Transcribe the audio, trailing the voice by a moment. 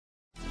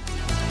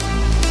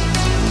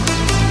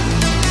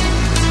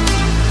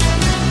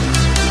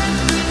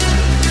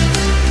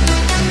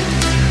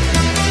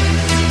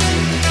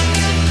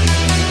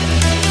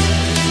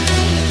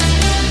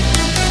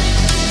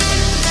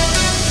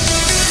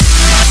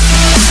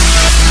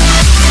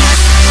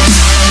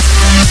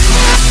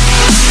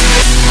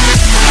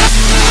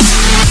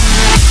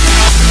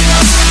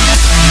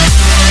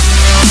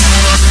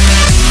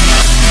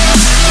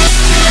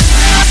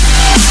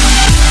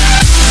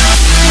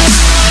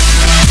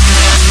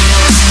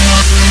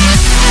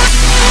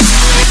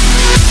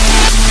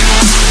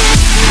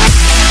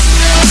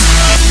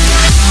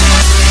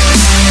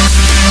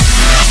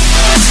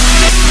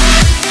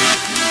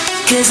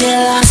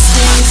you're lost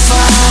in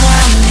front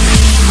of me.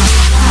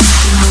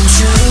 I'm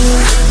true,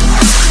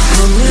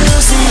 I'm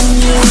losing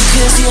you,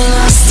 'cause you're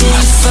lost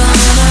in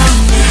front of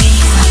me.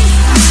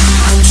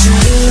 I'm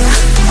true,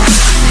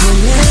 I'm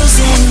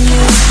losing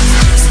you,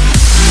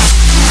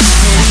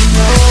 and you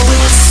know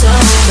it's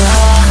over.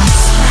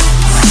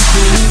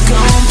 When you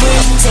gon'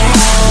 break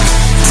down,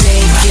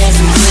 take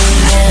everything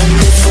and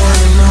live for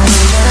the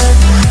moment.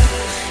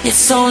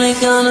 It's only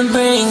gonna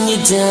bring you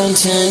down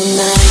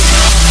tonight.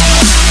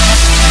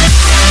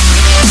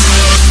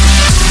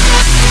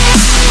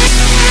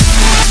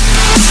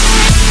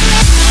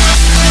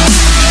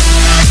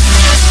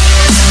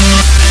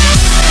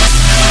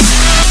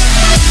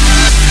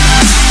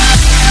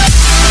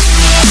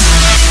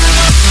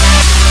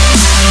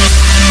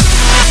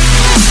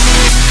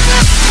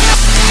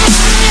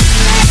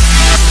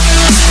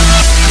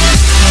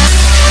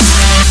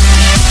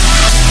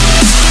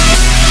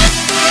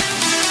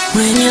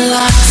 When you're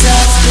locked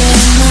up in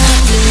my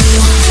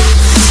blue,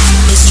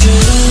 it's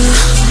true,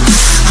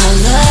 I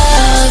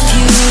love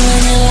you.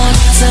 When you're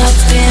locked up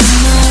in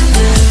my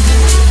blue,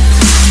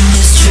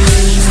 it's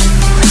true,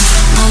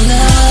 I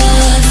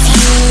love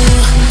you,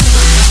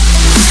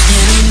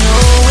 and you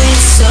know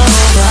it's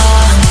over.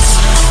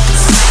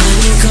 When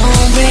you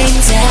gon' break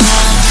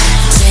down,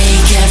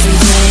 take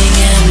everything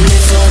and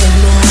live for the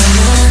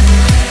moment.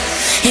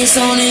 It's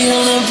only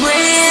gonna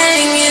break